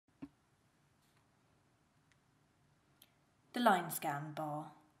line scan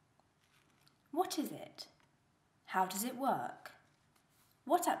bar. What is it? How does it work?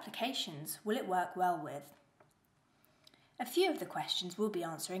 What applications will it work well with? A few of the questions we'll be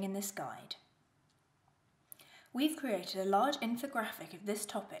answering in this guide. We've created a large infographic of this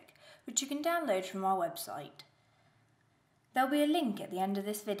topic which you can download from our website. There'll be a link at the end of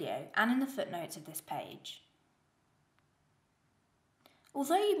this video and in the footnotes of this page.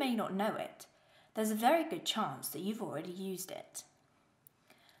 Although you may not know it, there's a very good chance that you've already used it.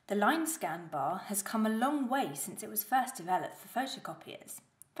 The line scan bar has come a long way since it was first developed for photocopiers,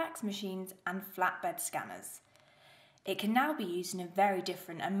 fax machines and flatbed scanners. It can now be used in a very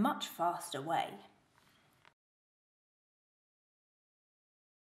different and much faster way.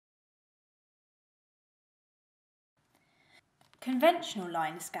 Conventional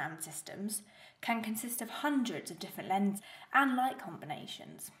line scan systems can consist of hundreds of different lens and light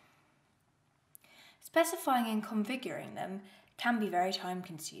combinations. Specifying and configuring them can be very time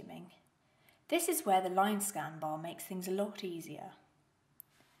consuming. This is where the line scan bar makes things a lot easier.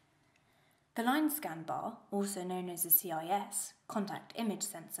 The line scan bar, also known as the CIS, contact image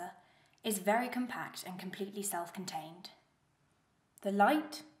sensor, is very compact and completely self-contained. The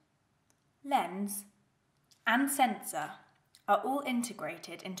light, lens and sensor are all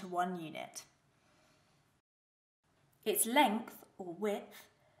integrated into one unit. Its length, or width,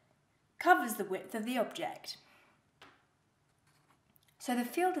 covers the width of the object. So the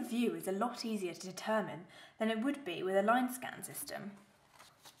field of view is a lot easier to determine than it would be with a line scan system.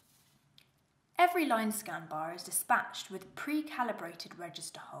 Every line scan bar is dispatched with pre-calibrated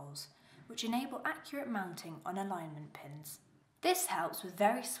register holes, which enable accurate mounting on alignment pins. This helps with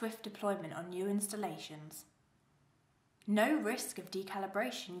very swift deployment on new installations. No risk of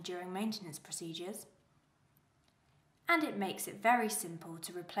decalibration during maintenance procedures, and it makes it very simple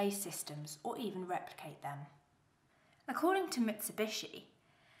to replace systems or even replicate them. According to Mitsubishi,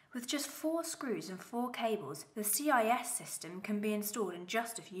 with just 4 screws and 4 cables, the CIS system can be installed in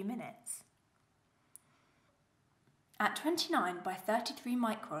just a few minutes. At 29 by 33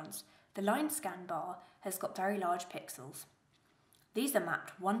 microns, the line scan bar has got very large pixels. These are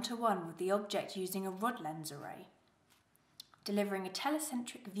mapped one-to-one with the object using a rod lens array, delivering a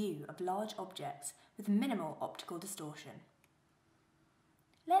telecentric view of large objects with minimal optical distortion.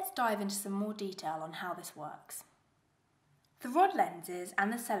 Let's dive into some more detail on how this works. The rod lenses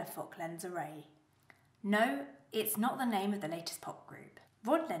and the Celefoc lens array. No, it's not the name of the latest pop group.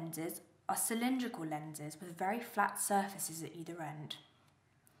 Rod lenses are cylindrical lenses with very flat surfaces at either end.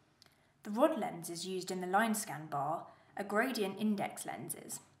 The rod lenses used in the line scan bar are gradient index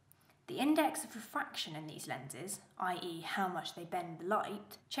lenses. The index of refraction in these lenses, i.e. how much they bend the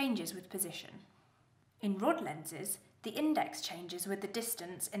light, changes with position. In rod lenses, the index changes with the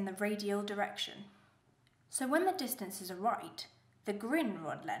distance in the radial direction. So when the distances are right, the grin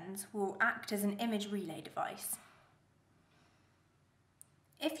rod lens will act as an image relay device.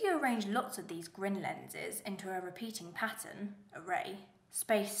 If you arrange lots of these grin lenses into a repeating pattern, array,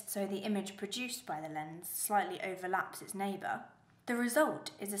 spaced so the image produced by the lens slightly overlaps its neighbour, the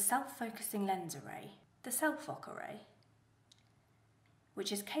result is a self-focusing lens array, the Celefoc array,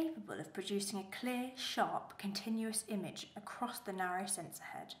 which is capable of producing a clear, sharp, continuous image across the narrow sensor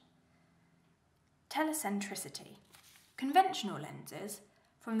head. Telecentricity. Conventional lenses,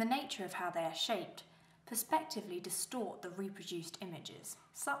 from the nature of how they are shaped, perspectively distort the reproduced images,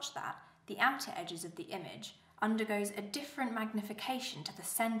 such that the outer edges of the image undergoes a different magnification to the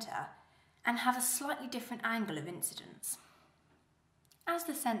centre and have a slightly different angle of incidence. As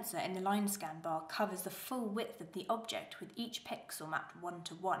the sensor in the line scan bar covers the full width of the object with each pixel mapped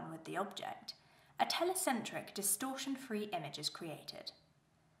one-to-one with the object, a telecentric, distortion-free image is created.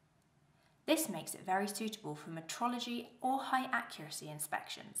 This makes it very suitable for metrology or high accuracy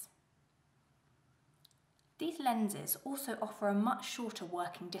inspections. These lenses also offer a much shorter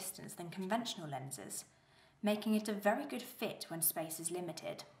working distance than conventional lenses, making it a very good fit when space is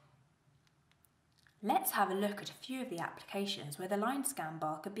limited. Let's have a look at a few of the applications where the line scan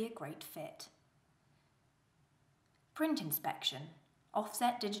bar could be a great fit. Print inspection,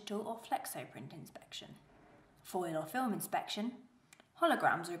 offset digital or flexo print inspection. Foil or film inspection,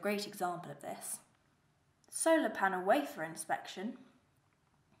 holograms are a great example of this. Solar panel wafer inspection.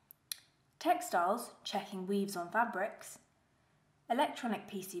 Textiles, checking weaves on fabrics. Electronic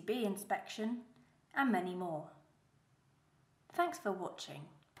PCB inspection, and many more. Thanks for watching.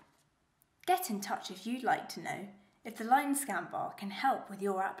 Get in touch if you'd like to know if the line scan bar can help with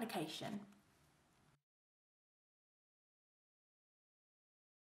your application.